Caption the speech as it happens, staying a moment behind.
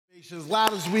As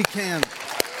loud as we can.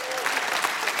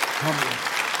 Come on.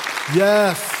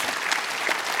 Yes.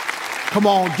 Come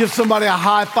on, give somebody a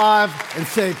high five and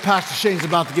say, Pastor Shane's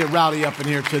about to get rowdy up in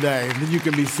here today. And then you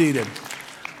can be seated.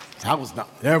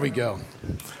 There we go.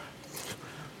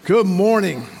 Good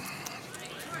morning.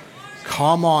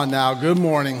 Come on now, good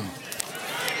morning.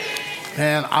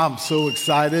 Man, I'm so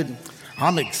excited.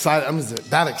 I'm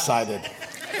that excited.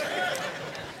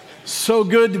 So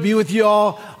good to be with you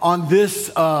all on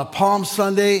this Palm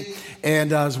Sunday,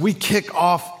 and as we kick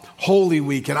off Holy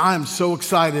Week, and I am so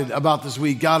excited about this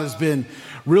week. God has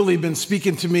really been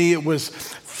speaking to me. It was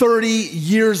 30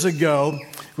 years ago.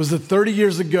 It was 30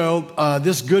 years ago,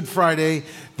 this Good Friday,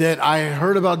 that I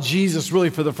heard about Jesus really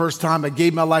for the first time. I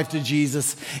gave my life to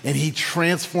Jesus, and he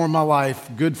transformed my life.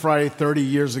 Good Friday, 30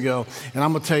 years ago. And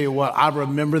I'm going to tell you what, I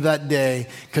remember that day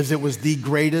because it was the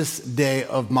greatest day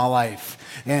of my life.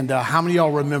 And how many of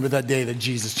y'all remember that day that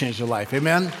Jesus changed your life?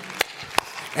 Amen?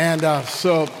 And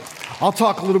so I'll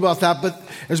talk a little about that. But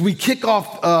as we kick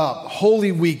off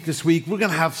Holy Week this week, we're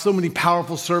going to have so many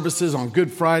powerful services on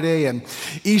Good Friday and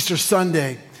Easter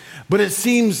Sunday. But it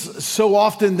seems so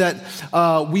often that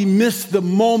we miss the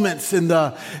moments and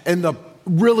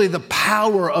really the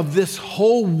power of this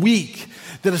whole week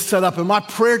that is set up. And my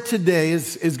prayer today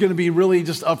is going to be really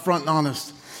just upfront and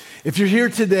honest. If you're here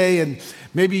today and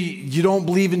maybe you don't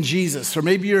believe in Jesus, or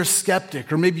maybe you're a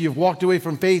skeptic, or maybe you've walked away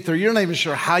from faith, or you're not even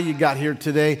sure how you got here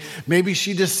today. Maybe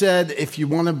she just said, if you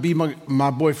want to be my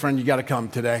boyfriend, you got to come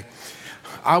today.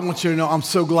 I want you to know I'm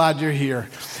so glad you're here.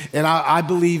 And I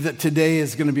believe that today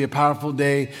is going to be a powerful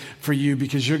day for you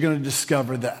because you're going to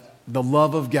discover the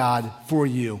love of God for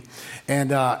you.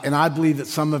 And I believe that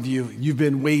some of you've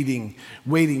been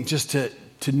waiting just to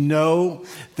know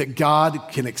that God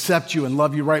can accept you and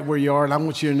love you right where you are. And I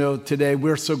want you to know today,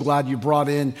 we're so glad you brought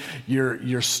in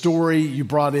your story. You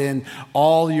brought in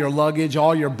all your luggage,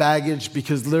 all your baggage,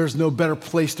 because there's no better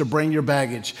place to bring your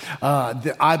baggage,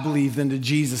 I believe, than to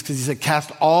Jesus, because he said,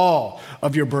 cast all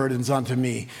of your burdens onto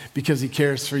me because he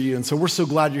cares for you. And so we're so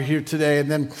glad you're here today. And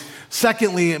then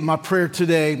secondly, my prayer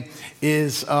today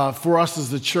is for us as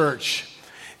the church.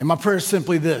 And my prayer is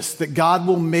simply this, that God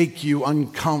will make you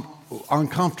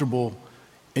uncomfortable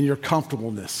in your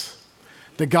comfortableness.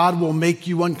 That God will make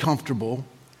you uncomfortable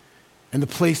in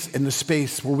the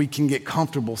space where we can get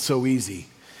comfortable so easy.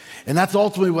 And that's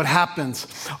ultimately what happens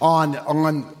on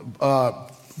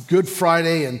Good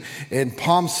Friday and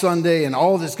Palm Sunday, and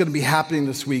all that's going to be happening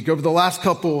this week. Over the last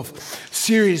couple of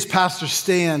series, Pastor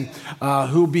Stan,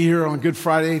 who will be here on Good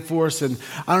Friday for us, and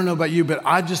I don't know about you, but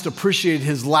I just appreciated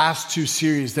his last two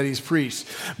series that he's preached.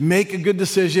 Make a good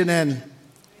decision and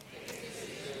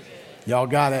y'all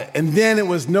got it. And then it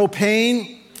was no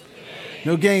pain,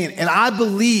 no gain. And I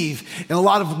believe in a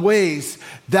lot of ways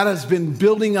that has been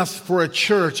building us for a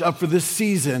church up for this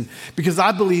season, because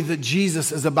I believe that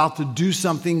Jesus is about to do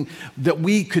something that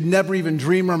we could never even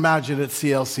dream or imagine at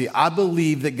CLC. I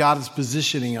believe that God is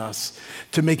positioning us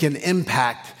to make an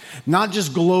impact, not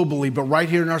just globally, but right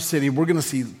here in our city. We're going to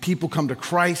see people come to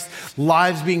Christ,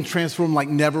 lives being transformed like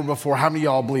never before. How many of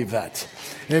y'all believe that?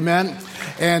 Amen.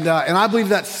 And I believe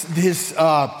that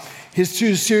his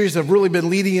two series have really been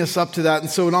leading us up to that. And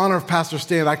so in honor of Pastor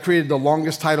Stan, I created the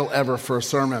longest title ever for a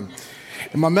sermon.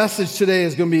 And my message today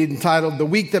is going to be entitled, The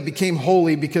Week That Became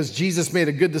Holy Because Jesus Made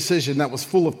a Good Decision That Was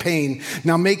Full of Pain.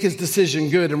 Now make his decision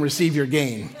good and receive your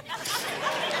gain.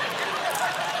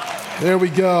 There we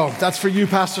go. That's for you,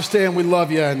 Pastor Stan. We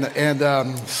love you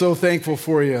and so thankful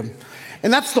for you.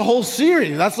 And that's the whole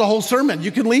series. That's the whole sermon.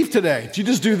 You can leave today. If you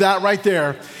just do that right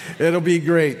there, it'll be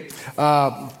great.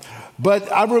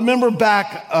 But I remember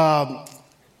back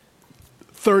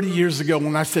 30 years ago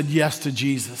when I said yes to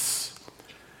Jesus.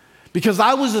 Because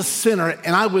I was a sinner,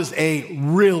 and I was a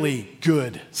really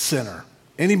good sinner.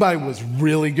 Anybody was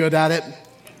really good at it?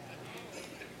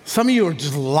 Some of you are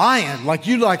just lying.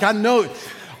 I know,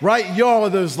 right? Y'all are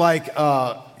those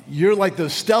you're like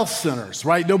those stealth sinners,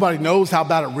 right? Nobody knows how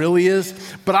bad it really is.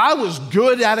 But I was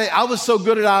good at it. I was so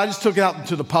good at it, I just took it out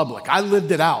into the public. I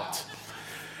lived it out.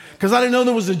 Because I didn't know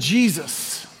there was a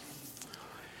Jesus.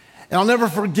 And I'll never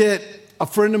forget a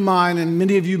friend of mine, and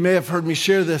many of you may have heard me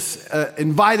share this,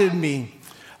 invited me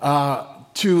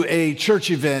to a church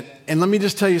event. And let me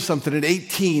just tell you something. At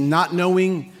 18, not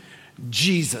knowing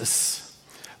Jesus,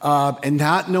 and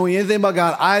not knowing anything about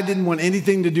God, I didn't want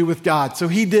anything to do with God. So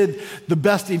he did the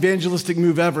best evangelistic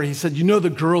move ever. He said, you know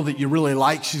the girl that you really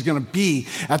like, she's going to be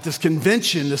at this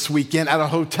convention this weekend at a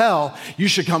hotel. You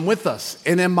should come with us.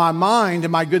 And in my mind, in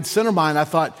my good sinner mind, I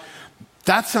thought,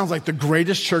 that sounds like the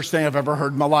greatest church thing I've ever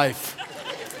heard in my life.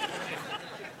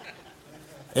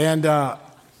 And I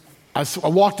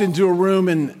walked into a room,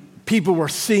 and people were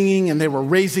singing and they were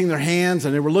raising their hands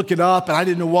and they were looking up, and I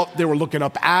didn't know what they were looking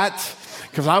up at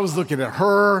because I was looking at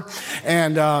her.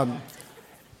 And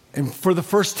for the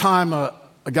first time, a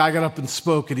guy got up and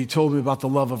spoke, and he told me about the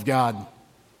love of God.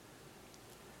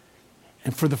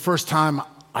 And for the first time,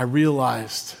 I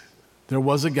realized there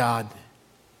was a God,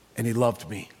 and he loved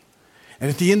me. And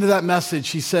at the end of that message,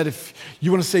 he said, if you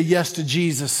want to say yes to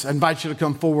Jesus, I invite you to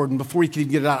come forward. And before he could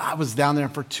even get it out, I was down there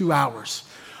for 2 hours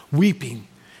weeping.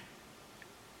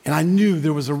 And I knew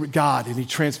there was a God, and he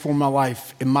transformed my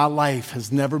life. And my life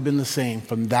has never been the same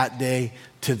from that day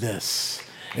to this.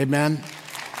 Amen.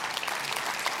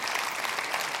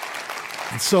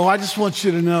 And so I just want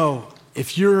you to know,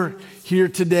 if you're here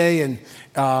today and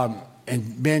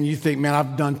man, you think, man,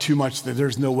 I've done too much, that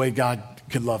there's no way God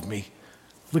could love me.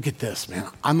 Look at this, man.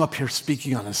 I'm up here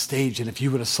speaking on a stage, and if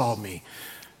you would have saw me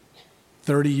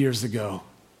 30 years ago,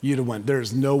 you'd have went,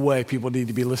 there's no way people need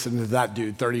to be listening to that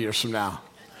dude 30 years from now.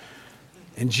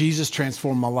 And Jesus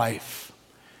transformed my life.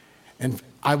 And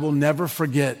I will never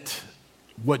forget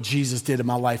what Jesus did in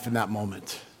my life in that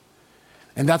moment.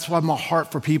 And that's why my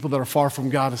heart for people that are far from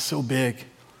God is so big.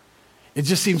 It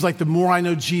just seems like the more I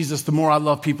know Jesus, the more I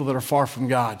love people that are far from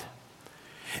God.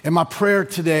 And my prayer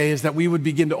today is that we would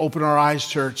begin to open our eyes,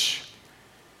 church,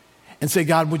 and say,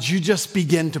 God, would you just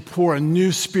begin to pour a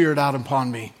new spirit out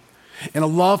upon me and a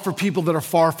love for people that are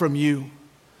far from you,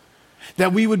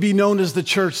 that we would be known as the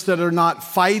church that are not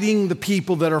fighting the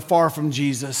people that are far from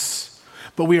Jesus,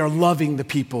 but we are loving the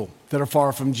people that are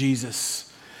far from Jesus.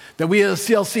 That we as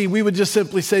CLC, we would just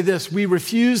simply say this: we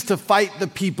refuse to fight the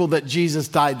people that Jesus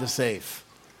died to save.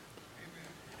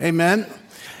 Amen.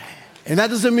 And that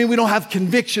doesn't mean we don't have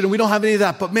conviction and we don't have any of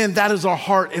that, but man, that is our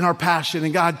heart and our passion.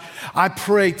 And God, I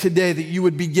pray today that you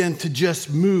would begin to just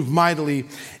move mightily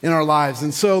in our lives.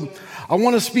 And so I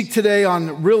want to speak today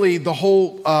on really the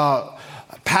whole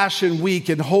Passion Week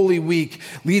and Holy Week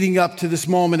leading up to this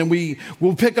moment. And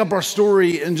we'll pick up our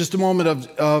story in just a moment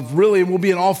of really, and we'll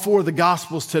be in all 4 of the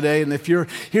Gospels today. And if you're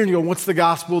here and you go, what's the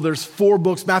Gospel? There's 4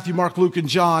 books, Matthew, Mark, Luke, and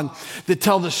John, that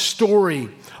tell the story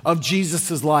of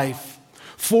Jesus' life.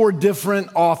 4 different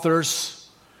authors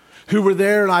who were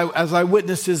there as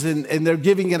eyewitnesses, and they're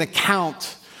giving an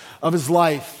account of his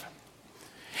life.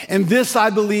 And this, I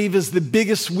believe, is the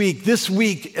biggest week. This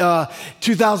week,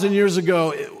 2,000 years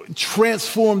ago, it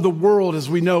transformed the world as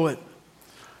we know it.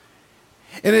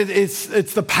 And it's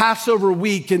the Passover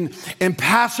week, and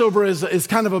Passover is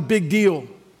kind of a big deal.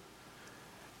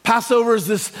 Passover is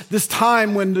this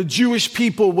time when the Jewish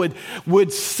people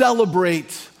would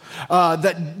celebrate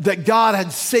that God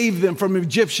had saved them from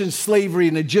Egyptian slavery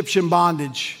and Egyptian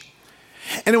bondage.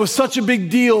 And it was such a big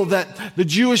deal that the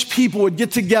Jewish people would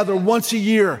get together once a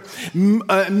year.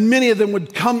 Many of them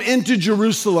would come into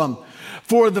Jerusalem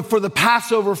for the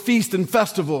Passover feast and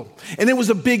festival. And it was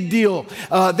a big deal.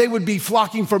 They would be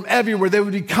flocking from everywhere. They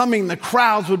would be coming. The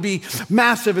crowds would be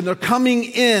massive, and they're coming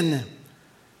in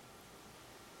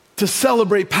to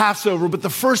celebrate Passover. But the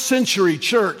first century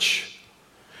church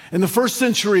and the first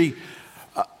century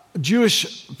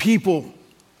Jewish people,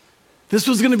 this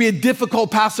was going to be a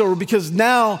difficult Passover because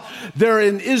now they're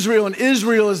in Israel, and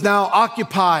Israel is now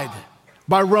occupied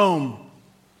by Rome.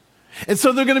 And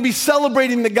so they're going to be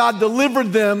celebrating that God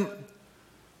delivered them,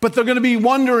 but they're going to be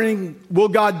wondering, will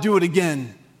God do it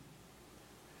again?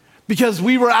 Because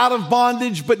we were out of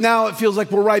bondage, but now it feels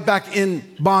like we're right back in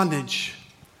bondage.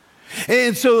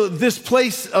 And so this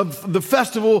place of the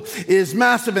festival is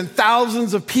massive, and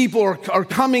thousands of people are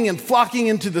coming and flocking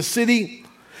into the city.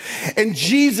 And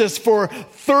Jesus, for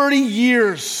 30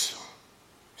 years,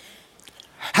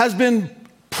 has been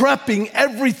prepping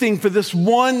everything for this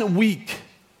one week,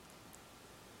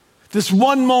 this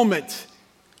one moment.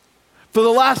 For the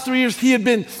last 3 years, he had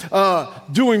been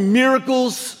doing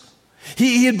miracles.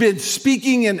 He had been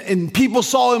speaking, and people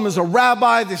saw him as a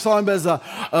rabbi. They saw him as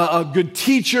a good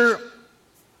teacher.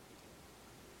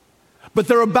 But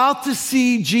they're about to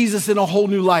see Jesus in a whole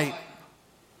new light.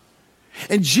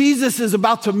 And Jesus is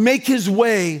about to make his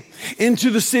way into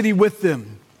the city with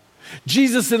them.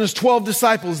 Jesus and his 12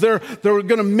 disciples, they're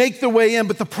going to make their way in.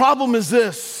 But the problem is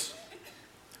this: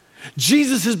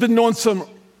 Jesus has been doing some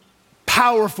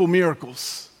powerful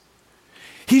miracles.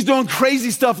 He's doing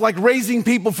crazy stuff like raising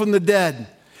people from the dead.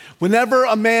 Whenever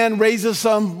a man raises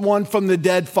someone from the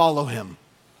dead, follow him.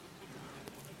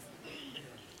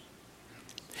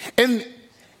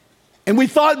 And we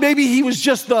thought maybe he was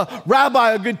just the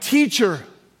rabbi, a good teacher.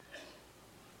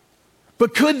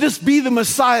 But could this be the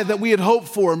Messiah that we had hoped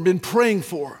for and been praying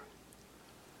for?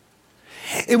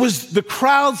 It was the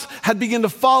crowds had begun to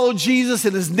follow Jesus,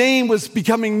 and his name was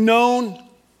becoming known.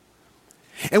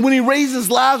 And when he raises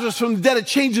Lazarus from the dead, it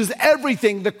changes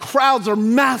everything. The crowds are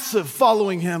massive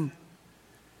following him.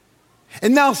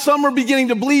 And now some are beginning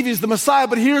to believe he's the Messiah,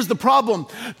 but here's the problem.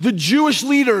 The Jewish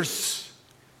leaders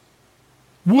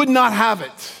would not have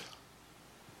it.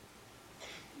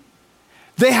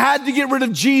 They had to get rid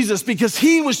of Jesus because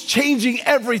he was changing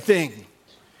everything.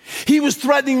 He was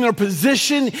threatening their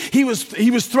position. He was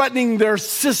threatening their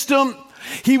system.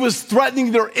 He was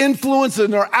threatening their influence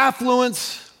and their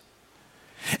affluence.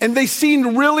 And they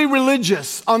seemed really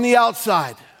religious on the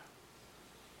outside.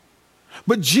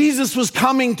 But Jesus was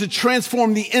coming to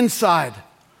transform the inside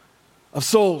of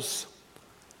souls.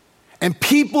 And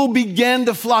people began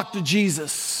to flock to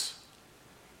Jesus.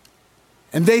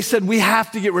 And they said, we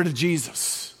have to get rid of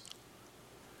Jesus.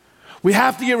 We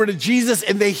have to get rid of Jesus.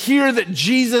 And they hear that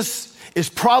Jesus is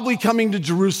probably coming to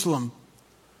Jerusalem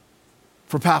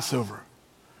for Passover.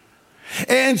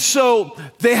 And so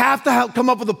they have to come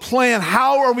up with a plan.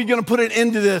 How are we going to put an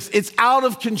end to this? It's out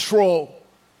of control.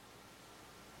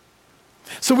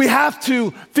 So we have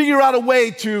to figure out a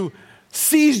way to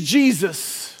seize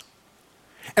Jesus.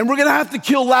 And we're going to have to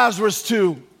kill Lazarus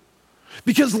too.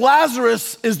 Because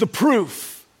Lazarus is the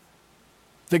proof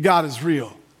that God is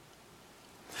real.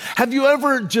 Have you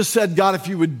ever just said, God, if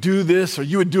you would do this or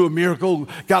you would do a miracle,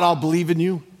 God, I'll believe in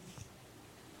you?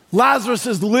 Lazarus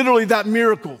is literally that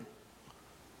miracle.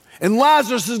 And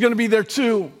Lazarus is going to be there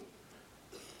too.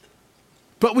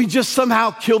 But we just somehow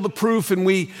kill the proof and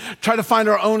we try to find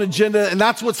our own agenda. And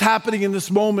that's what's happening in this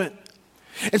moment.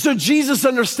 And so Jesus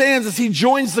understands as he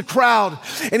joins the crowd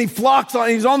and he flocks on,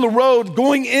 he's on the road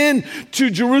going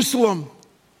into Jerusalem.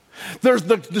 There's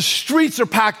the streets are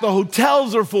packed, the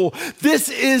hotels are full. This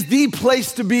is the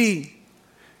place to be.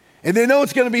 And they know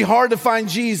it's going to be hard to find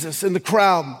Jesus in the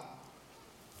crowd.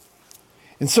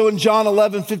 And so in John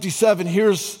 11:57,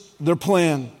 here's their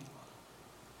plan.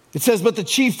 It says, but the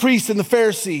chief priests and the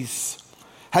Pharisees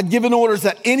had given orders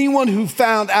that anyone who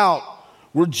found out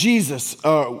where Jesus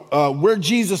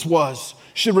was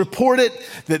should report it,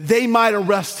 that they might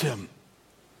arrest him.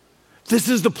 This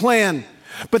is the plan.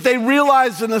 But they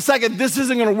realized in a second, this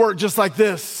isn't going to work just like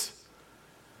this.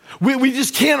 We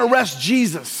just can't arrest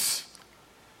Jesus.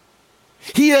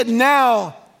 He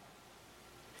now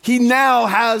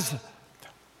has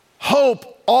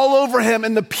hope all over him,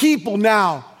 and the people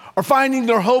now are finding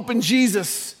their hope in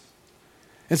Jesus.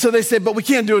 And so they say, but we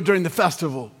can't do it during the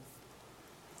festival,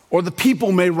 or the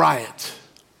people may riot.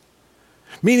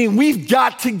 Meaning we've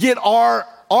got to get our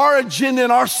agenda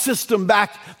and our system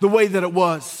back the way that it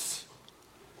was.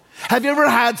 Have you ever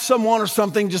had someone or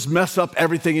something just mess up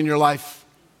everything in your life?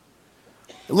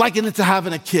 Liken it to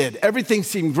having a kid. Everything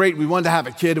seemed great. We wanted to have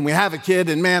a kid, and we have a kid,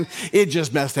 and man, it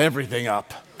just messed everything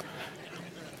up.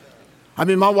 I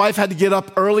mean, my wife had to get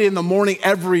up early in the morning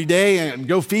every day and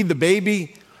go feed the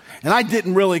baby. And I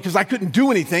didn't really, because I couldn't do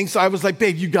anything. So I was like,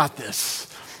 babe, you got this.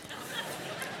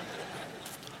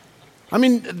 I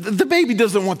mean, the baby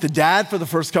doesn't want the dad for the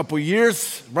first couple of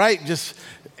years, right?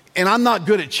 And I'm not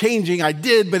good at changing. I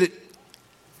did, but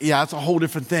it's a whole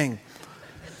different thing.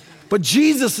 But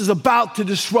Jesus is about to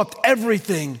disrupt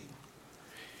everything.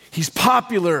 He's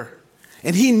popular,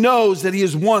 and he knows that he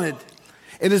is wanted.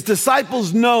 And his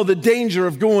disciples know the danger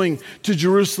of going to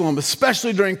Jerusalem,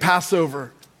 especially during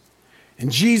Passover.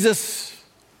 And Jesus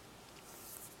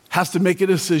has to make a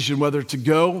decision whether to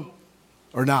go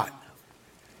or not.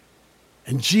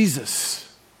 And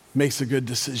Jesus makes a good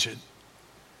decision.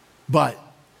 But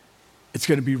it's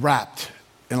going to be wrapped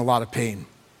in a lot of pain.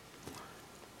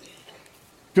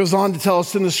 Goes on to tell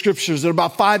us in the scriptures that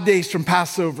about 5 days from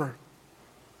Passover,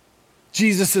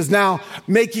 Jesus is now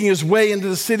making his way into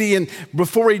the city, and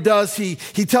before he does, he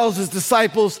tells his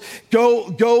disciples,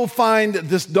 go find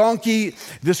this donkey,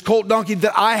 this colt donkey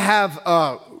that I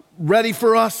have ready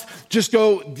for us. Just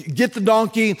go get the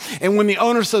donkey, and when the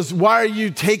owner says, why are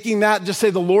you taking that? Just say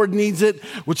the Lord needs it,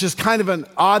 which is kind of an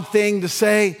odd thing to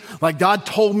say, like God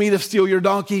told me to steal your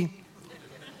donkey.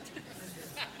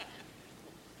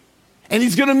 And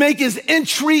he's gonna make his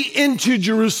entry into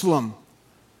Jerusalem,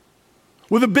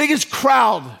 where the biggest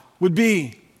crowd would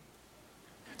be.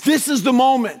 This is the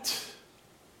moment.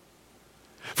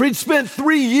 For he'd spent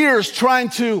 3 years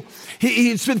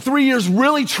he'd spent 3 years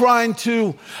really trying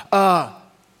to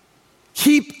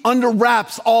keep under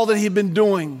wraps all that he'd been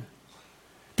doing,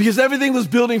 because everything was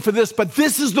building for this. But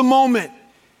this is the moment.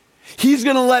 He's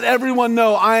gonna let everyone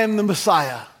know, I am the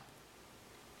Messiah.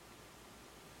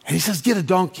 And he says, get a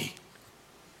donkey.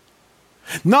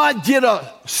 Not get a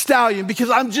stallion, because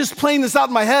I'm just playing this out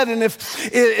in my head. And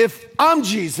if I'm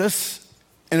Jesus,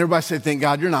 and everybody say, thank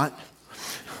God you're not.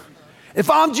 If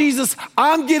I'm Jesus,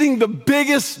 I'm getting the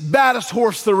biggest, baddest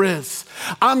horse there is.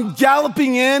 I'm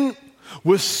galloping in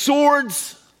with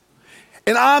swords,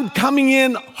 and I'm coming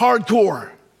in hardcore.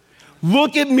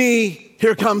 Look at me,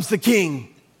 here comes the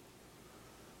king.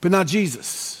 But not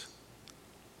Jesus.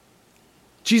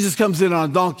 Jesus comes in on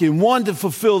a donkey, and one, to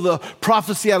fulfill the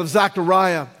prophecy out of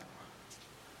Zechariah.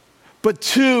 But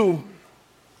two,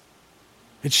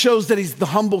 it shows that he's the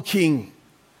humble king,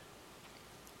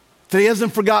 that he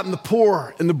hasn't forgotten the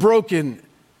poor and the broken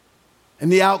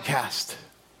and the outcast.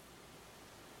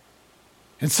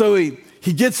 And so he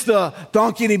gets the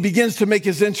donkey and he begins to make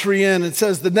his entry in. It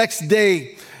says the next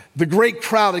day, the great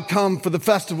crowd had come for the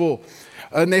festival,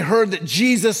 and they heard that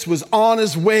Jesus was on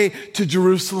his way to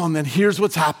Jerusalem. And here's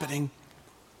what's happening.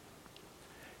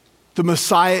 The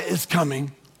Messiah is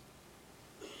coming.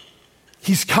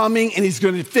 He's coming and he's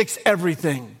going to fix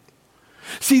everything.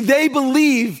 See, they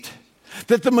believed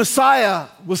that the Messiah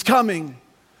was coming,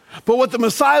 but what the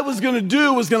Messiah was going to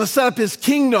do was going to set up his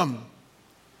kingdom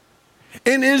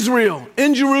in Israel,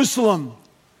 in Jerusalem,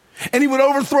 and he would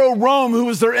overthrow Rome, who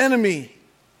was their enemy.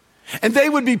 And they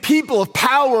would be people of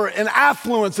power and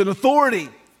affluence and authority.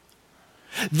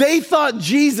 They thought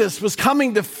Jesus was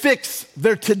coming to fix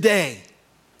their today.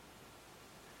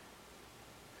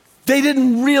 They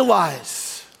didn't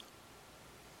realize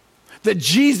that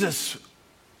Jesus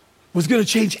was going to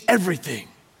change everything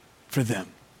for them.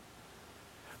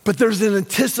 But there's an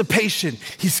anticipation.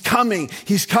 He's coming,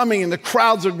 and the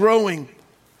crowds are growing.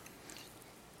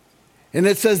 And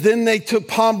it says, then they took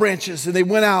palm branches and they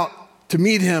went out to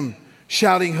meet him,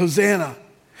 shouting, Hosanna.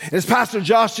 And as Pastor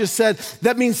Josh just said,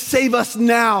 that means save us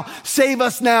now, save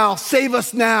us now, save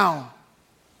us now.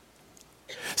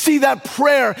 See, that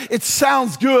prayer, it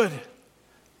sounds good.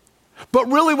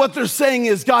 But really what they're saying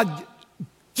is, God,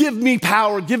 give me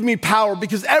power,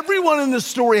 because everyone in this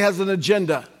story has an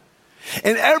agenda.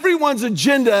 And everyone's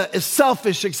agenda is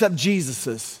selfish except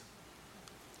Jesus's.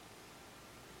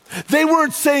 They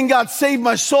weren't saying, God, save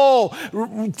my soul,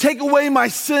 take away my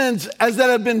sins, as that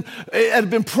had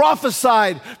been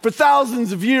prophesied for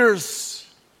thousands of years.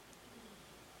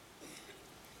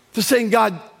 They're saying,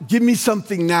 God, give me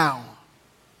something now.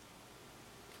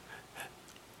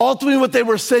 Ultimately, what they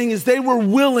were saying is they were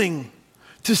willing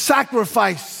to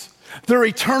sacrifice their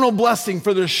eternal blessing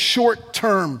for their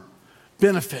short-term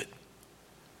benefit.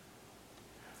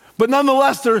 But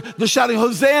nonetheless, they're shouting,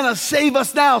 Hosanna, save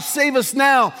us now, save us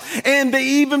now. And they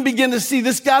even begin to see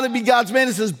this got to be God's man.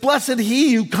 It says, blessed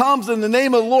he who comes in the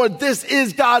name of the Lord. This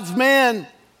is God's man.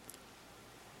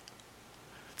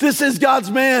 This is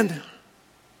God's man.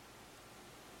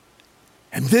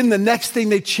 And then the next thing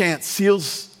they chant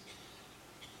seals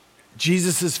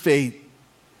Jesus' fate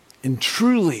and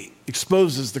truly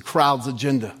exposes the crowd's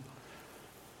agenda.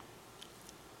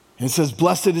 And it says,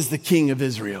 blessed is the King of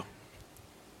Israel.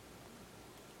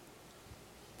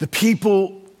 The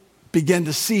people began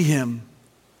to see him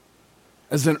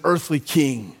as an earthly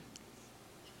king.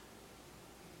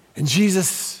 And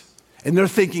they're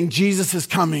thinking Jesus is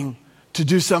coming to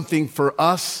do something for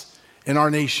us and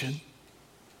our nation.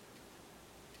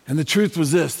 And the truth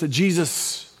was this, that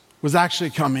Jesus was actually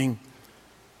coming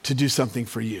to do something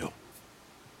for you.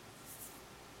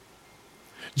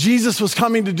 Jesus was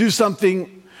coming to do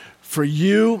something for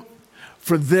you,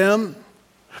 for them,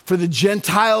 for the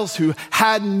Gentiles who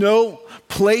had no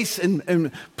place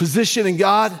and position in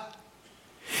God.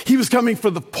 He was coming for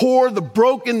the poor, the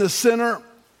broken, the sinner.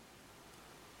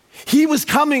 He was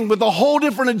coming with a whole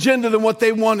different agenda than what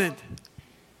they wanted.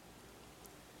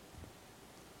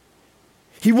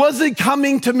 He wasn't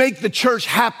coming to make the church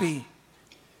happy.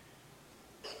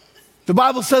 The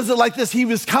Bible says it like this, he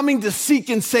was coming to seek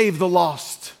and save the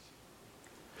lost.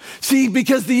 See,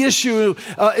 because the issue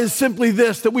is simply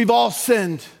this, that we've all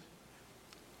sinned.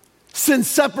 Sin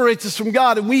separates us from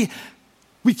God, and we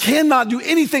cannot do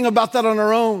anything about that on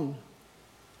our own.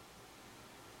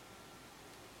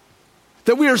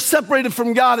 That we are separated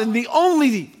from God, and the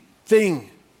only thing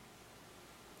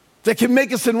that can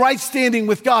make us in right standing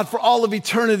with God for all of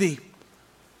eternity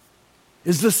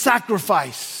is the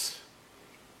sacrifice,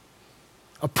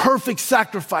 a perfect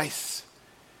sacrifice.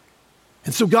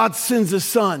 And so God sends his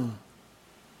son,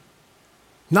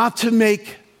 not to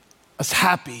make us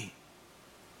happy,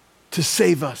 to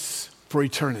save us for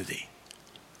eternity.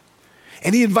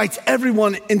 And he invites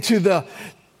everyone to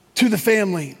the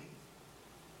family.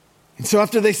 And so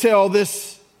after they say all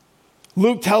this,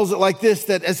 Luke tells it like this,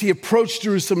 that as he approached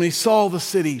Jerusalem and he saw the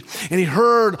city and he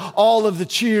heard all of the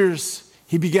cheers,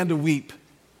 he began to weep.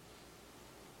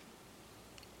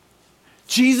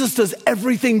 Jesus does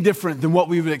everything different than what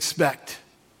we would expect.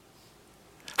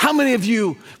 How many of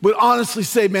you would honestly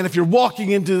say, man, if you're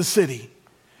walking into the city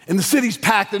and the city's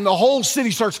packed and the whole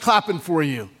city starts clapping for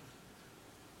you,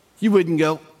 you wouldn't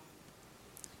go.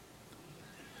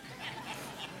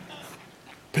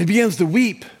 But he begins to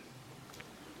weep.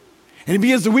 And he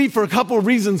begins to weep for a couple of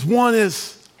reasons. One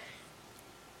is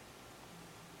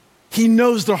he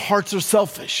knows their hearts are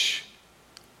selfish.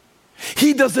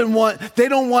 They don't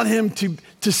want him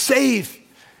to save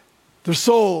their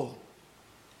soul.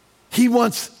 He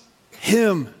wants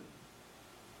him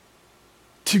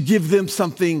to give them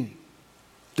something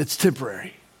that's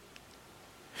temporary.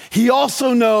 He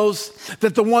also knows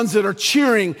that the ones that are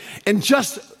cheering in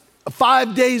just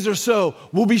 5 days or so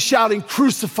will be shouting,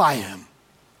 "Crucify him."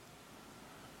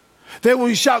 They will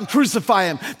be shouting, "Crucify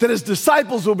him," that his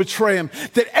disciples will betray him,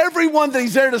 that everyone that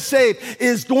he's there to save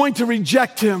is going to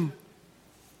reject him.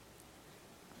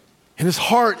 And his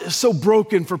heart is so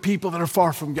broken for people that are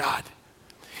far from God.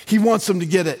 He wants them to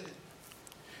get it.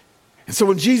 And so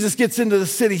when Jesus gets into the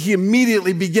city, he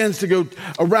immediately begins to go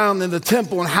around in the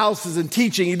temple and houses and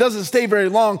teaching. He doesn't stay very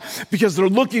long because they're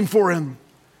looking for him.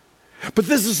 But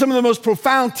this is some of the most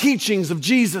profound teachings of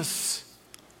Jesus.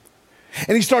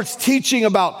 And he starts teaching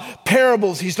about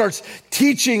parables. He starts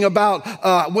teaching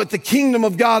about what the kingdom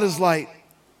of God is like.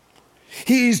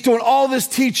 He's doing all this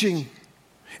teaching.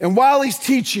 And while he's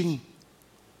teaching,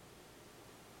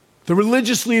 the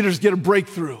religious leaders get a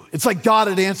breakthrough. It's like God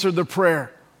had answered their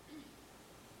prayer.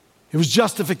 It was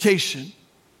justification.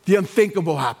 The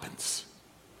unthinkable happens.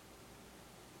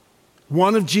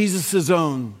 One of Jesus'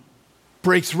 own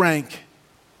breaks rank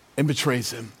and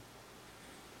betrays him.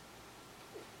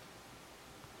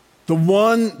 The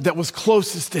one that was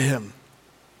closest to him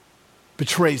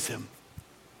betrays him.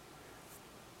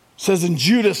 It says, and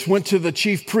Judas went to the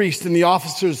chief priest and the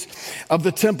officers of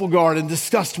the temple guard and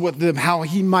discussed with them how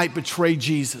he might betray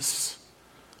Jesus.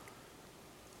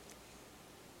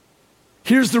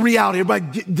 Here's the reality.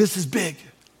 Everybody, this is big.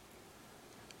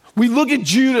 We look at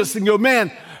Judas and go,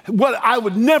 man, I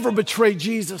would never betray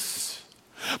Jesus.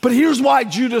 But here's why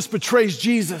Judas betrays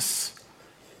Jesus.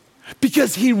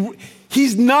 Because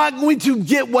he's not going to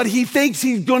get what he thinks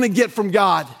he's going to get from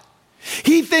God.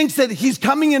 He thinks that he's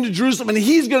coming into Jerusalem and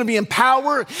he's going to be in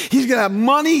power. He's going to have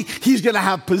money. He's going to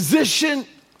have position.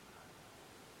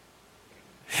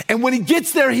 And when he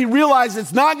gets there, he realizes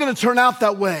it's not going to turn out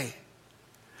that way.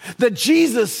 That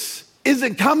Jesus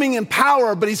isn't coming in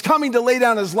power, but he's coming to lay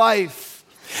down his life.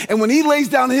 And when he lays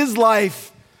down his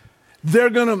life, they're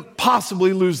going to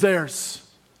possibly lose theirs.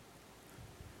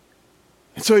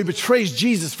 And so he betrays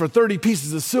Jesus for 30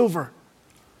 pieces of silver.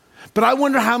 But I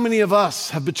wonder how many of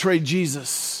us have betrayed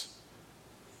Jesus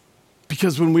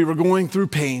because when we were going through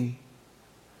pain,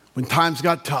 when times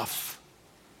got tough,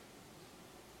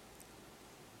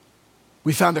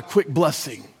 we found a quick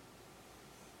blessing,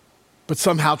 but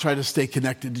somehow tried to stay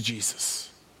connected to Jesus.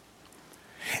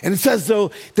 And it says,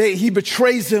 though, he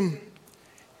betrays him.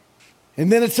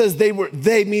 And then it says they,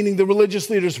 meaning the religious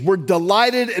leaders, were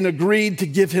delighted and agreed to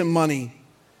give him money.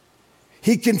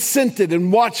 He consented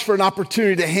and watched for an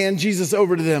opportunity to hand Jesus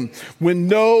over to them when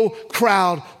no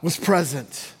crowd was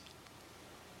present.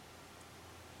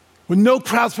 When no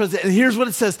crowd's present. And here's what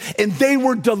it says. And they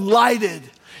were delighted.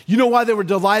 You know why they were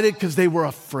delighted? Because they were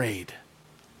afraid.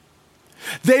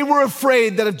 They were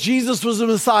afraid that if Jesus was the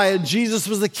Messiah, Jesus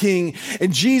was the King,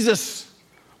 and Jesus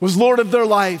was Lord of their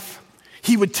life,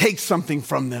 he would take something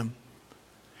from them.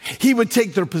 He would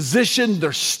take their position,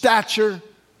 their stature.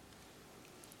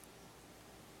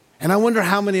 And I wonder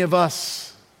how many of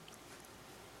us,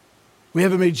 we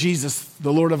haven't made Jesus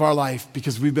the Lord of our life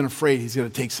because we've been afraid he's going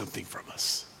to take something from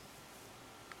us.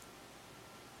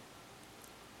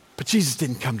 But Jesus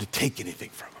didn't come to take anything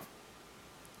from them.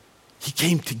 He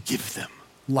came to give them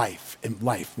life and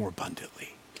life more abundantly.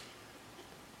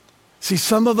 See,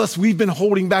 some of us, we've been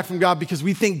holding back from God because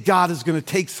we think God is going to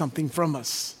take something from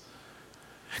us.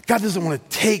 God doesn't want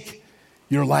to take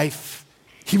your life.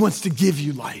 He wants to give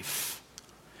you life.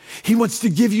 He wants to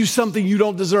give you something you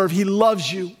don't deserve. He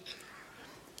loves you.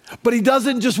 But he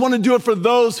doesn't just want to do it for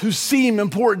those who seem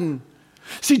important.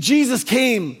 See, Jesus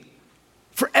came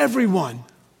for everyone.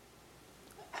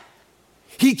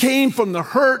 He came from the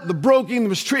hurt, the broken, the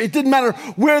mistreated. It didn't matter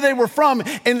where they were from.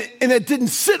 And it didn't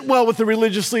sit well with the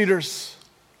religious leaders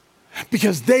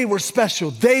because they were special.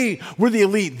 They were the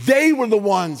elite. They were the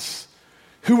ones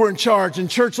who were in charge. And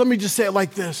church, let me just say it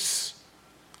like this.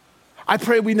 I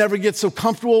pray we never get so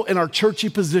comfortable in our churchy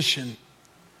position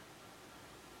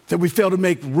that we fail to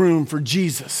make room for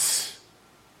Jesus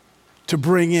to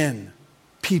bring in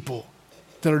people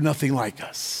that are nothing like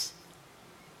us.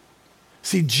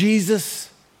 See, Jesus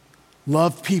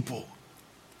loved people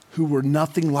who were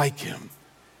nothing like him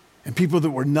and people that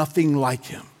were nothing like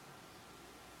him.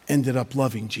 ended up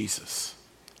loving Jesus.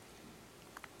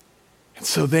 And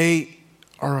so they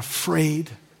are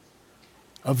afraid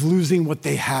of losing what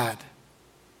they had.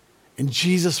 And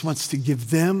Jesus wants to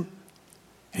give them,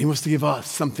 and he wants to give us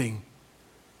something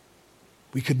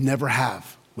we could never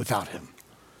have without him.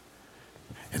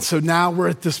 And so now we're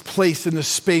at this place in this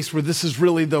space where this is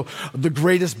really the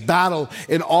greatest battle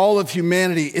in all of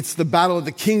humanity. It's the battle of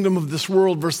the kingdom of this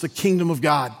world versus the kingdom of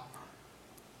God.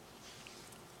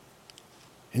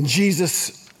 And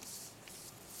Jesus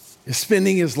is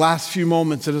spending his last few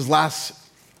moments and his last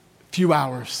few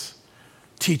hours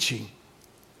teaching.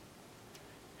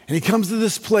 And he comes to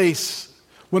this place,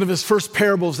 one of his first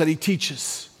parables that he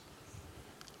teaches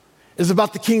is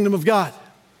about the kingdom of God.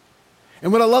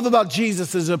 And what I love about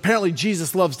Jesus is apparently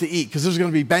Jesus loves to eat, because there's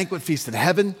going to be banquet feast in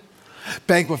heaven,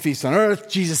 banquet feast on earth.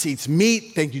 Jesus eats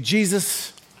meat. Thank you,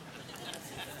 Jesus.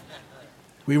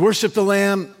 We worship the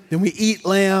lamb, then we eat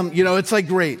lamb. You know, it's like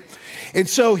great. And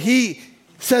so he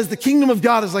says the kingdom of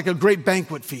God is like a great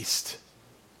banquet feast.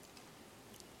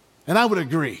 And I would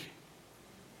agree.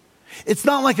 It's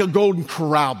not like a Golden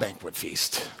Corral banquet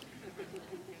feast.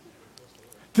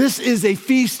 This is a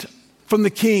feast from the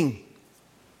King.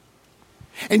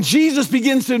 And Jesus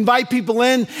begins to invite people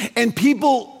in, and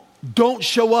people don't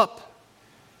show up.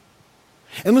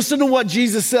 And listen to what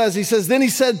Jesus says. He says, then he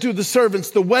said to the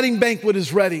servants, the wedding banquet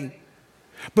is ready,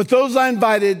 but those I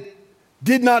invited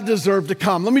did not deserve to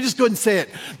come. Let me just go ahead and say it.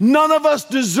 None of us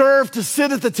deserve to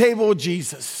sit at the table with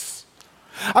Jesus.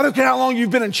 I don't care how long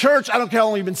you've been in church. I don't care how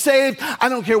long you've been saved. I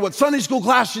don't care what Sunday school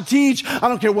class you teach. I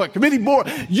don't care what committee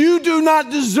board. You do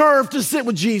not deserve to sit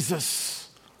with Jesus.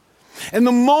 And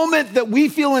the moment that we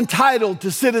feel entitled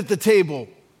to sit at the table,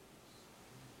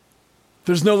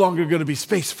 there's no longer going to be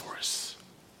space for us.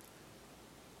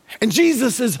 And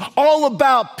Jesus is all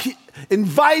about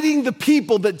inviting the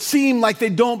people that seem like they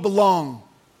don't belong.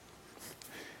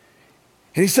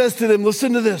 And he says to them,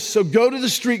 listen to this. So go to the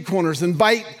street corners,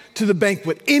 invite to the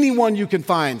banquet anyone you can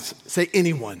find. Say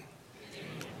anyone.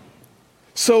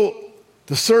 So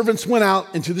the servants went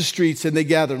out into the streets and they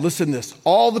gathered, listen to this,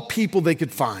 all the people they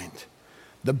could find,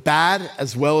 the bad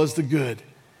as well as the good.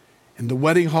 And the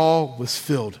wedding hall was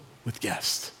filled with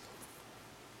guests.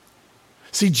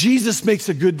 See, Jesus makes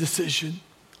a good decision.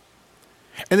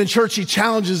 And in church, he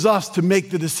challenges us to make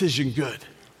the decision good.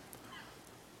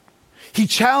 He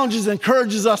challenges and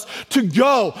encourages us to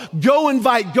go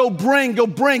invite, go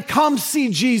bring, come see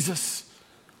Jesus.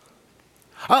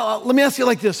 Let me ask you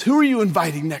like this. Who are you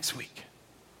inviting next week?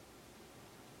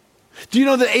 Do you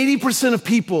know that 80% of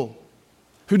people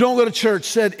who don't go to church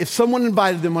said if someone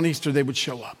invited them on Easter, they would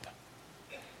show up?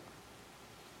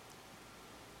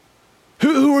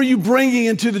 Who are you bringing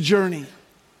into the journey?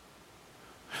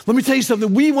 Let me tell you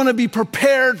something. We want to be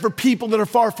prepared for people that are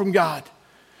far from God.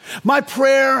 My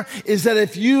prayer is that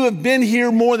if you have been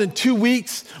here more than 2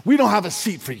 weeks, we don't have a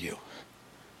seat for you.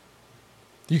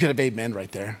 You could have amen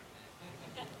right there.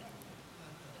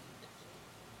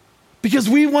 Because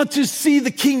we want to see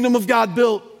the kingdom of God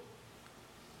built.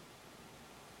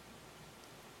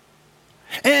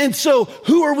 And so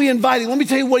who are we inviting? Let me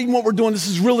tell you what we're doing. This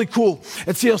is really cool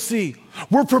at CLC.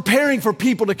 We're preparing for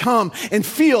people to come and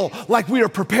feel like we are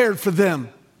prepared for them.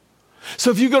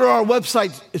 So if you go to our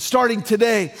website, it's starting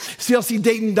today,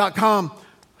 clcdayton.com,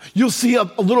 you'll see a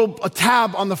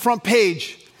tab on the front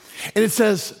page, and it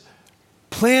says,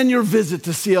 plan your visit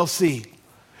to CLC.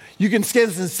 You can scan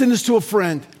this and send this to a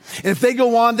friend. And if they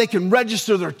go on, they can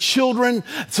register their children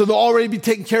so they'll already be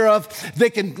taken care of. They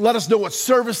can let us know what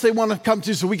service they want to come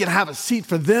to so we can have a seat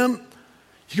for them.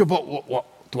 You go, but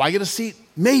what, do I get a seat?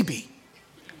 Maybe.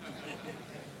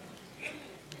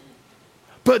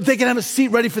 But they can have a seat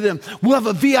ready for them. We'll have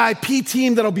a VIP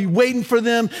team that'll be waiting for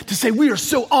them to say, we are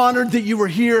so honored that you were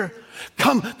here.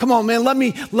 Come on, man. Let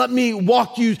me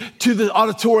walk you to the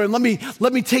auditorium. Let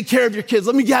me take care of your kids.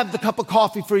 Let me have the cup of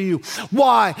coffee for you.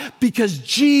 Why? Because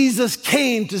Jesus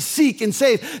came to seek and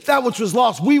save that which was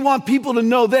lost. We want people to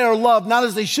know they are loved, not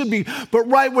as they should be, but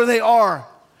right where they are.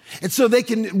 And so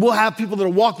we'll have people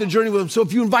that'll walk the journey with them. So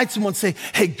if you invite someone, say,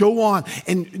 hey, go on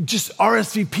and just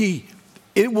RSVP.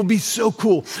 It will be so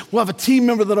cool. We'll have a team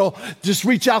member that'll just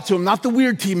reach out to them, not the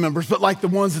weird team members, but like the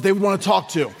ones that they would want to talk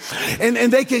to.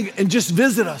 And they can just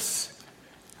visit us.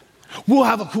 We'll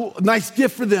have a nice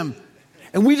gift for them.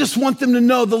 And we just want them to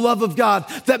know the love of God,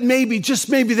 that just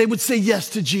maybe they would say yes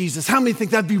to Jesus. How many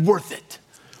think that'd be worth it?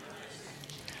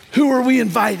 Who are we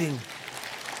inviting?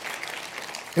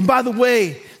 And by the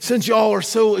way, since y'all are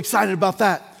so excited about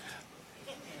that,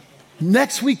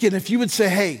 next weekend, if you would say,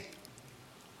 hey,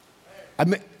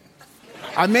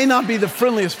 I may not be the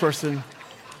friendliest person.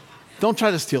 Don't try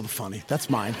to steal the funny.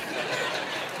 That's mine.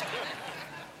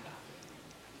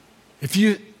 If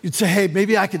you'd say, hey,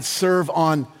 maybe I could serve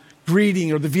on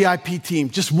greeting or the VIP team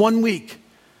just 1 week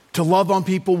to love on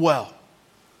people well.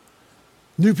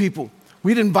 New people,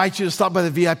 we'd invite you to stop by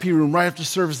the VIP room right after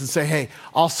service and say, hey,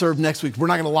 I'll serve next week. We're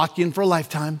not going to lock you in for a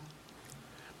lifetime,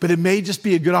 but it may just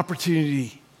be a good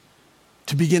opportunity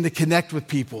to begin to connect with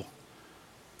people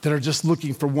that are just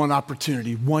looking for one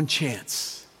opportunity, one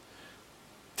chance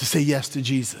to say yes to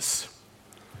Jesus.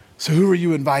 So who are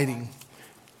you inviting?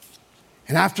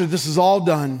 And after this is all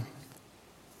done,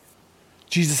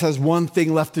 Jesus has one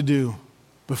thing left to do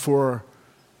before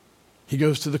he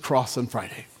goes to the cross on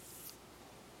Friday.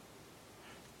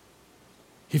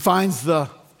 He finds the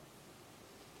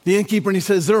innkeeper and he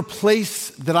says, is there a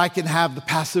place that I can have the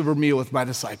Passover meal with my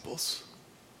disciples?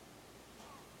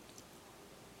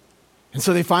 And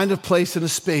so they find a place and a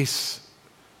space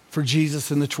for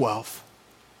Jesus and the 12.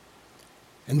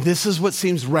 And this is what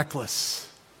seems reckless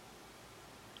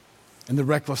in the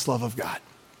reckless love of God.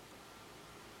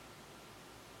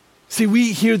 See,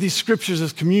 we hear these scriptures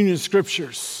as communion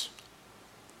scriptures,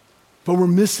 but we're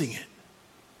missing it.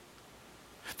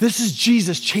 This is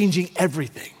Jesus changing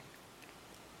everything.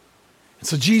 And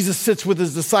so Jesus sits with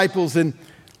his disciples and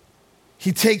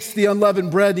he takes the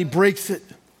unleavened bread and he breaks it.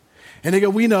 And they go,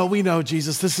 we know,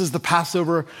 Jesus, this is the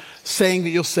Passover saying that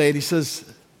you'll say it. He says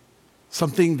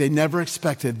something they never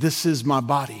expected. This is my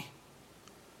body,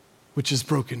 which is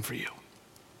broken for you.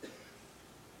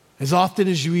 As often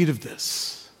as you eat of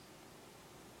this,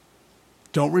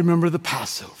 don't remember the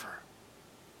Passover.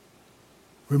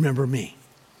 Remember me.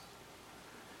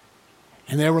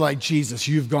 And they were like, Jesus,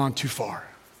 you've gone too far.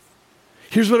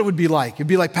 Here's what it would be like. It'd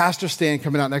be like Pastor Stan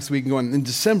coming out next week and going, in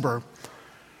December,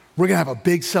 we're going to have a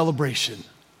big celebration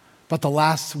about the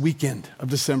last weekend of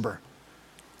December.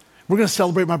 We're going to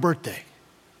celebrate my birthday.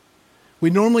 We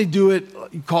normally do it,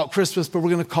 you call it Christmas, but we're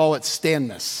going to call it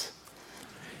Stanmas.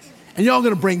 And y'all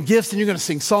going to bring gifts and you're going to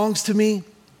sing songs to me,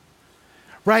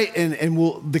 right?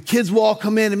 And the kids will all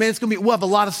come in and man, we'll have a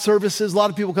lot of services, a lot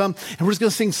of people come, and we're just going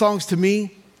to sing songs to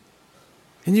me.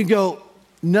 And you go,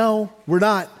 no, we're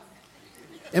not.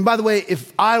 And by the way,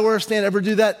 if I or Stan ever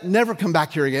do that, never come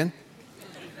back here again.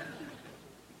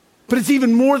 But it's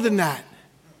even more than that.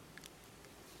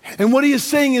 And what he is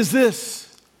saying is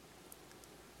this.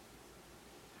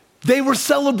 They were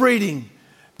celebrating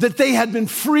that they had been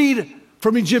freed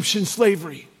from Egyptian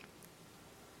slavery.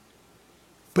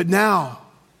 But now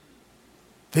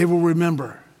they will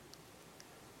remember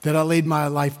that I laid my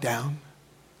life down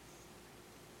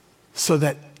so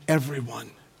that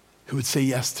everyone who would say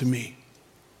yes to me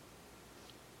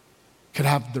could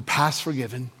have their past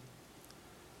forgiven.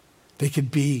 They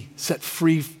could be set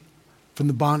free from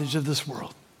the bondage of this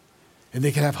world. And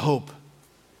they could have hope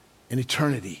in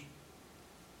eternity.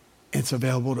 And it's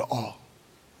available to all.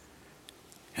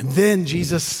 And then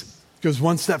Jesus goes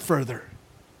one step further.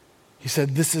 He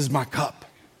said, this is my cup.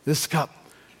 This cup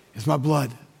is my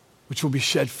blood, which will be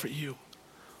shed for you.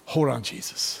 Hold on,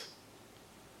 Jesus.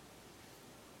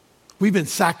 We've been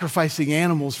sacrificing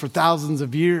animals for thousands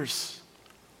of years.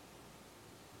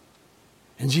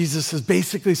 And Jesus is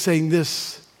basically saying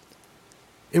this.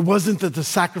 It wasn't that the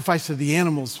sacrifice of the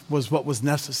animals was what was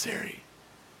necessary.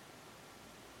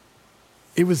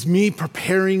 It was me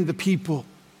preparing the people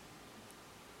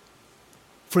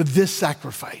for this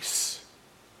sacrifice.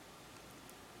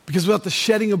 Because without the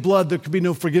shedding of blood, there could be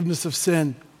no forgiveness of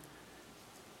sin.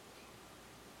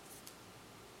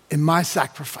 And my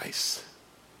sacrifice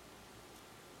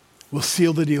will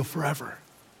seal the deal forever.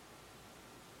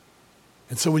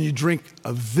 And so when you drink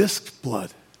of this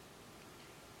blood,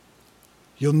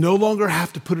 you'll no longer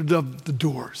have to put it up the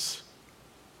doors.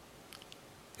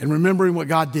 And remembering what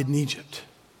God did in Egypt.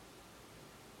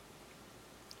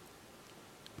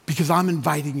 Because I'm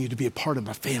inviting you to be a part of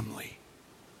my family.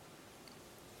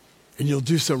 And you'll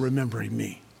do so remembering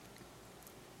me.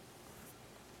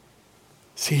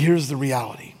 See, here's the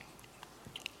reality.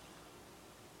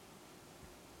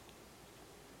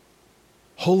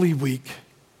 Holy Week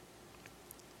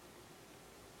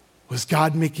was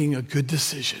God making a good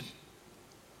decision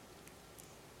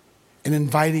and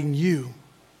inviting you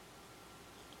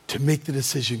to make the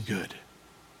decision good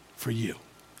for you.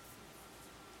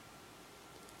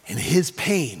 And his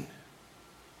pain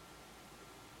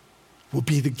will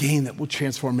be the gain that will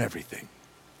transform everything.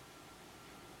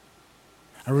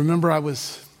 I remember I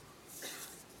was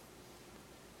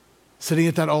sitting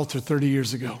at that altar 30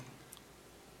 years ago.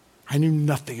 I knew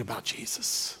nothing about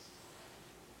Jesus.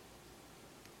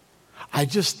 I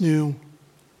just knew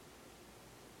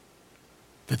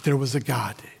that there was a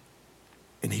God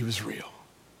and he was real.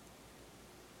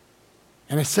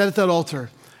 And I said at that altar,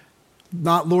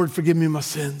 not, Lord, forgive me my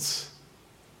sins.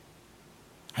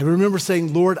 I remember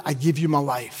saying, Lord, I give you my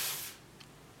life.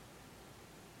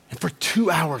 And for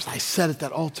 2 hours, I sat at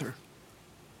that altar.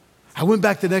 I went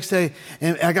back the next day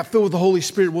and I got filled with the Holy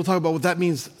Spirit. We'll talk about what that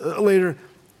means later.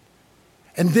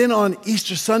 And then on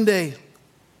Easter Sunday,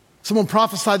 someone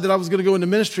prophesied that I was going to go into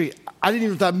ministry. I didn't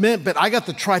even know what that meant, but I got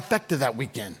the trifecta that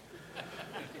weekend.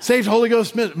 Saved, Holy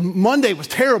Ghost. Monday was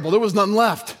terrible. There was nothing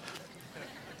left.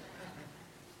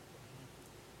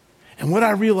 And what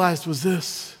I realized was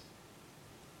this.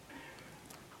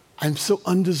 I'm so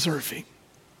undeserving.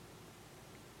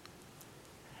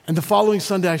 And the following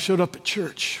Sunday, I showed up at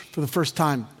church for the first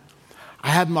time. I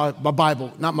had my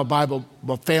Bible, not my Bible,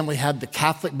 my family had the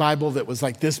Catholic Bible that was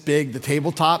like this big, the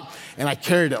tabletop, and I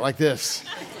carried it like this.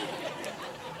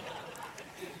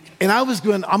 And I was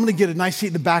going, I'm going to get a nice seat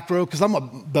in the back row, because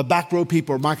the back row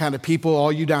people are my kind of people.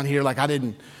 All you down here, like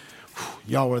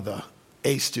y'all were the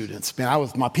A students. Man,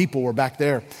 my people were back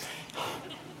there.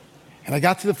 And I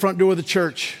got to the front door of the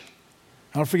church.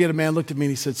 I'll never forget, a man looked at me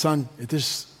and he said, son, at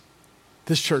this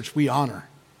church, we honor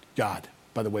God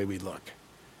by the way we look.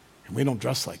 And we don't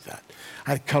dress like that.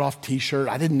 I had a cut-off T-shirt.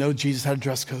 I didn't know Jesus had a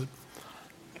dress code.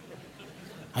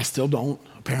 I still don't,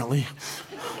 apparently.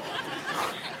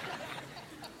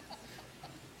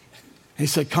 And he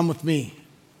said, come with me.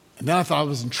 And then I thought I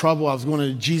was in trouble. I was going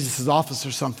to Jesus' office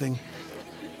or something.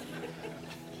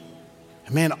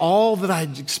 And man, all that I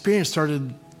experienced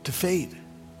started to fade.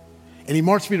 And he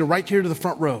marched me right here to the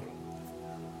front row.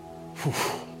 Whew.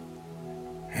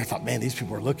 And I thought, man, these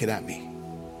people are looking at me.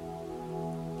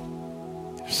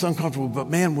 It was uncomfortable, but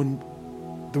man, when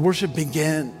the worship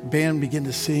band began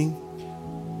to sing,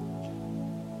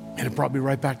 and it brought me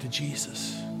right back to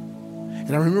Jesus. And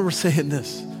I remember saying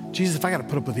this, Jesus, if I got to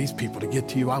put up with these people to get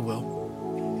to you, I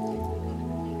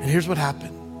will. And here's what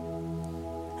happened.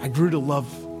 I grew to love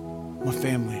my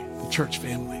family, the church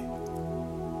family.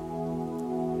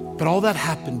 But all that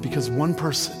happened because one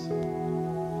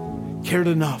person cared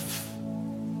enough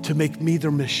to make me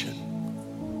their mission.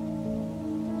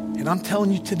 And I'm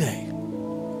telling you today,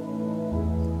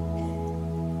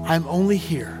 I'm only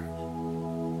here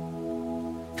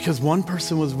because one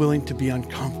person was willing to be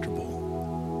uncomfortable,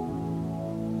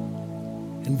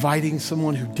 inviting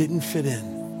someone who didn't fit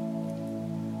in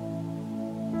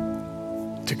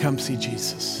to come see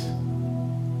Jesus.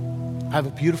 I have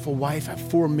a beautiful wife. I have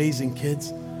 4 amazing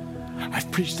kids. I've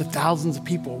preached to thousands of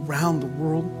people around the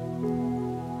world.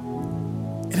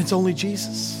 And it's only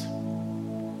Jesus.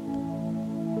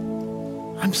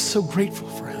 I'm so grateful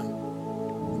for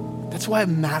him. That's why it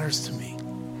matters to me.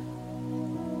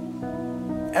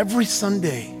 Every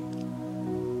Sunday,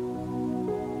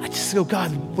 I just go,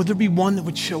 God, would there be one that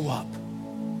would show up?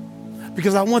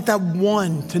 Because I want that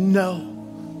one to know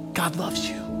God loves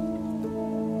you.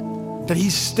 That he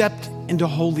stepped into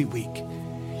Holy Week.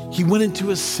 He went into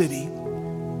a city.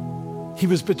 He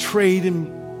was betrayed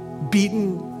and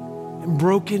beaten and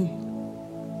broken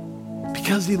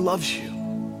because he loves you.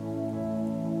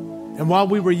 And while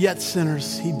we were yet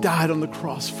sinners, he died on the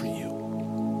cross for you.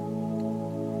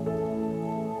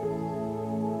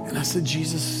 And I said,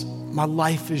 Jesus, my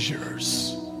life is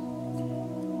yours.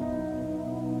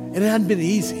 And it hadn't been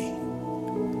easy,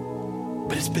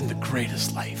 but it's been the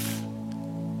greatest life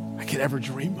I could ever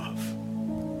dream of.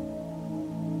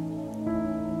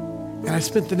 And I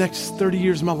spent the next 30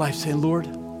 years of my life saying, Lord,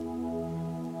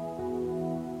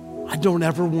 I don't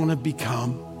ever want to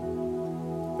become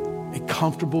a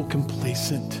comfortable,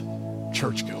 complacent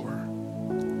churchgoer.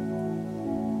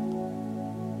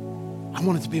 I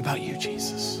want it to be about you,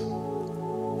 Jesus,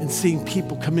 and seeing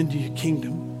people come into your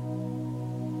kingdom.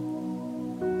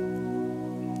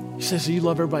 You say, so you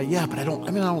love everybody? Yeah, but I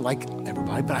don't like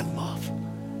everybody, but I love.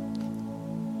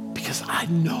 Because I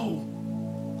know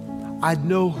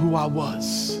who I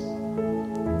was.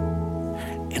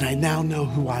 And I now know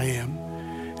who I am.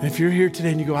 And if you're here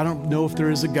today and you go, I don't know if there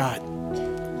is a God,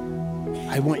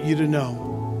 I want you to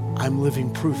know I'm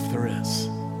living proof there is.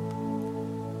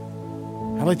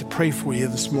 I'd like to pray for you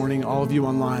this morning, all of you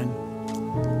online.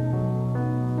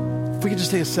 If we could just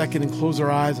take a second and close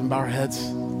our eyes and bow our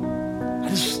heads.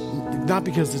 Not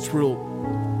because it's real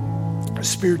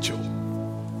spiritual,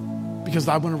 because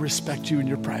I want to respect you and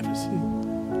your privacy.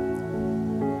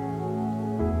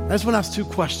 I just want to ask 2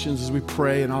 questions as we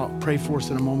pray, and I'll pray for us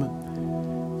in a moment.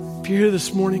 If you're here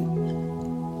this morning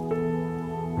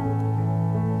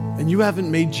and you haven't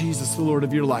made Jesus the Lord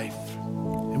of your life,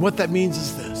 and what that means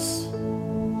is this.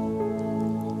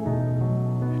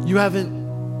 You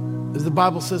haven't, as the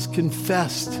Bible says,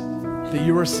 confessed that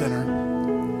you're a sinner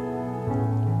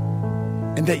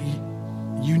and that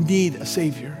you need a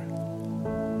Savior.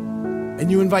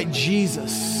 And you invite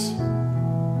Jesus, to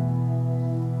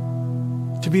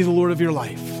be the Lord of your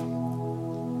life.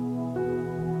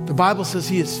 The Bible says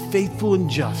he is faithful and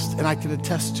just, and I can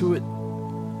attest to it,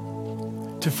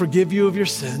 to forgive you of your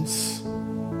sins,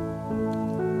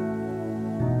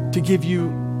 to give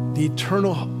you the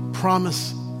eternal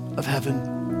promise of heaven,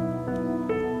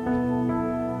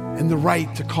 and the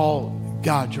right to call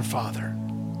God your Father.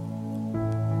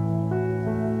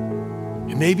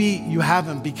 And maybe you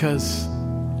haven't because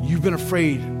you've been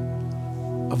afraid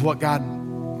of what God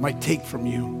might take from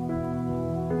you.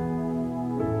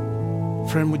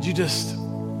 Friend, would you just,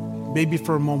 maybe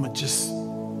for a moment, just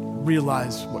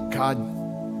realize what God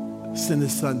sent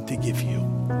his son to give you.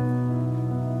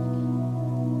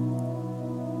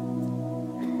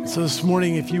 So this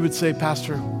morning, if you would say,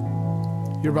 Pastor,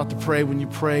 you're about to pray. When you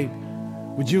pray,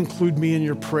 would you include me in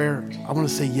your prayer? I want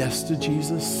to say yes to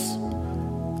Jesus.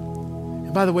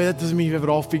 And by the way, that doesn't mean you have it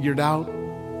all figured out.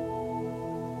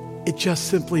 It just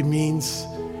simply means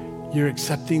you're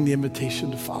accepting the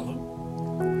invitation to follow.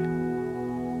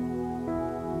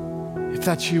 If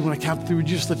that's you, when I count through, would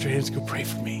you just lift your hands and go pray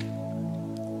for me?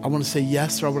 I want to say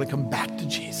yes, or I want to come back to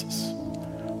Jesus.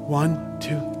 1,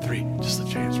 2, 3. Just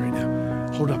lift your hands right now.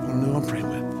 Hold up, I don't know who I'm praying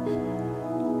with.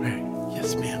 Right.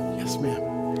 Yes, ma'am. Yes, ma'am.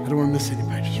 I don't want to miss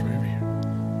anybody. Just right over here.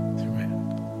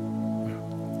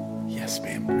 Yes,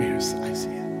 ma'am. Right here. I see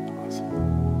it. Awesome.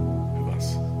 Who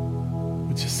else?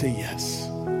 Would just say yes.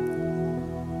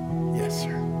 Yes,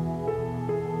 sir.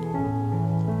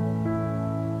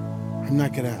 I'm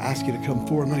not going to ask you to come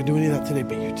forward. I'm not going to do any of that today,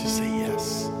 but you just say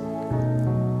yes.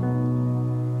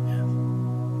 Yeah.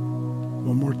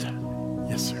 One more time.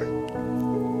 Yes, sir.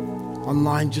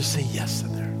 Online, just say yes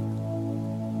in there.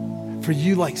 For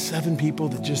you, like 7 people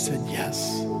that just said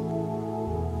yes,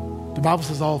 the Bible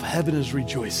says all of heaven is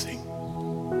rejoicing.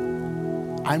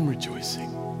 I'm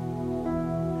rejoicing.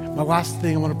 My last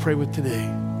thing I want to pray with today,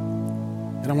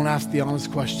 and I want to ask the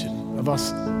honest question of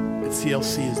us at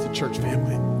CLC as the church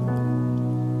family.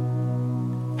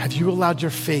 Have you allowed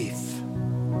your faith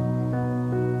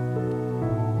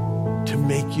to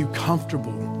make you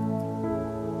comfortable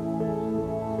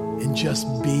in just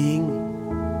being?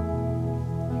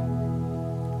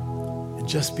 And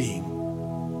just being.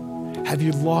 Have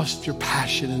you lost your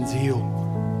passion and zeal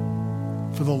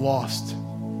for the lost?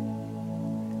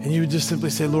 And you would just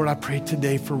simply say, Lord, I pray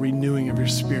today for renewing of your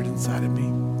spirit inside of me.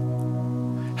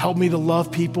 Help me to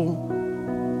love people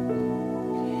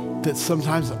that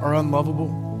sometimes are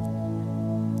unlovable.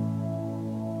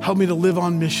 Help me to live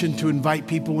on mission to invite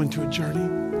people into a journey.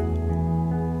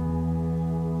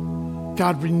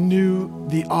 God, renew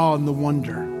the awe and the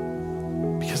wonder,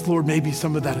 because Lord, maybe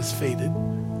some of that has faded.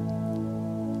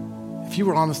 If you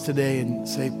were honest today and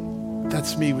say,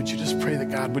 that's me, would you just pray that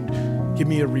God would give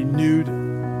me a renewed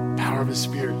power of his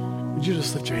spirit? Would you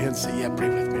just lift your hand and say, yeah, pray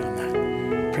with me on that.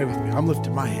 Pray with me. I'm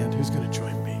lifting my hand. Who's going to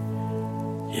join me?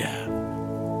 Yeah.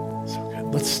 So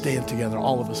good. Let's stand together,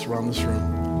 all of us around this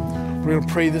room. We're going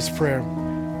to pray this prayer.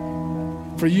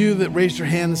 For you that raised your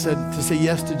hand and said to say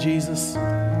yes to Jesus,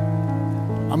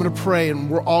 I'm going to pray, and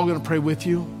we're all going to pray with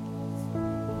you.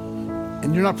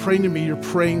 And you're not praying to me, you're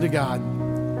praying to God.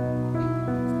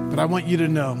 But I want you to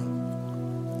know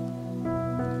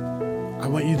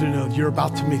you're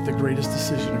about to make the greatest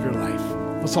decision of your life.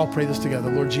 Let's all pray this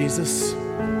together. Lord Jesus,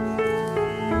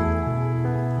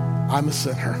 I'm a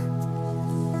sinner.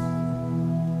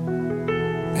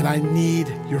 And I need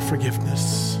your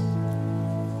forgiveness.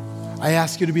 I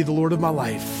ask you to be the Lord of my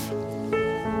life.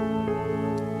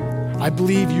 I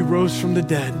believe you rose from the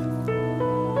dead.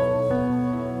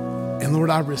 And Lord,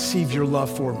 I receive your love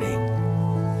for me.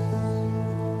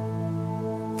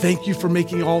 Thank you for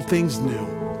making all things new.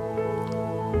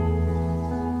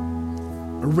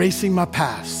 Erasing my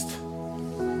past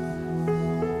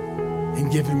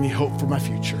and giving me hope for my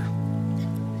future.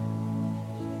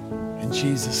 In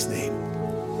Jesus' name.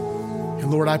 And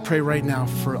Lord, I pray right now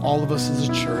for all of us as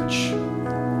a church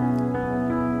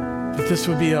that this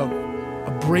would be a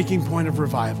breaking point of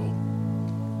revival.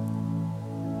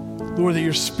 Lord, that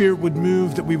your spirit would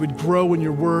move, that we would grow in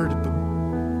your word, but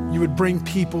you would bring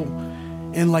people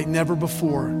in like never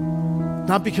before.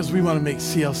 Not because we want to make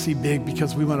CLC big,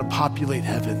 because we want to populate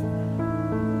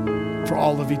heaven for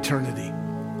all of eternity.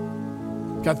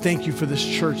 God, thank you for this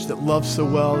church that loves so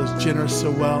well, is generous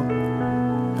so well.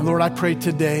 And Lord, I pray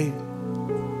today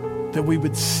that we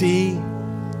would see,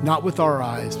 not with our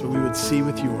eyes, but we would see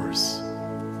with yours.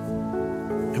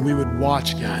 And we would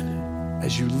watch, God,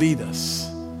 as you lead us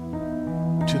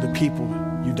to the people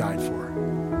you died for.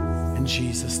 In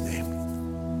Jesus' name.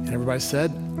 And everybody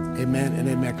said, amen and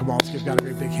amen. Come on, let's give God a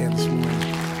great big hand this morning.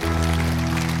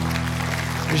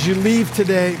 As you leave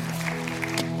today,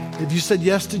 If you said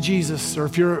yes to Jesus, or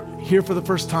if you're here for the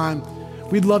first time,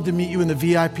 we'd love to meet you in the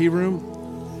VIP room.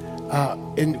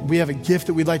 And we have a gift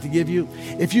that we'd like to give you.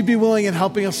 If you'd be willing in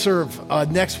helping us serve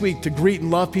next week to greet and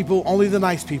love people, only the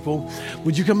nice people,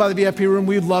 would you come by the VIP room?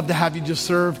 We'd love to have you just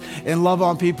serve and love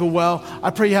on people well.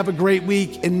 I pray you have a great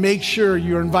week, and make sure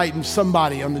you're inviting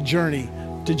somebody on the journey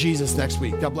to Jesus next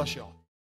week. God bless you all.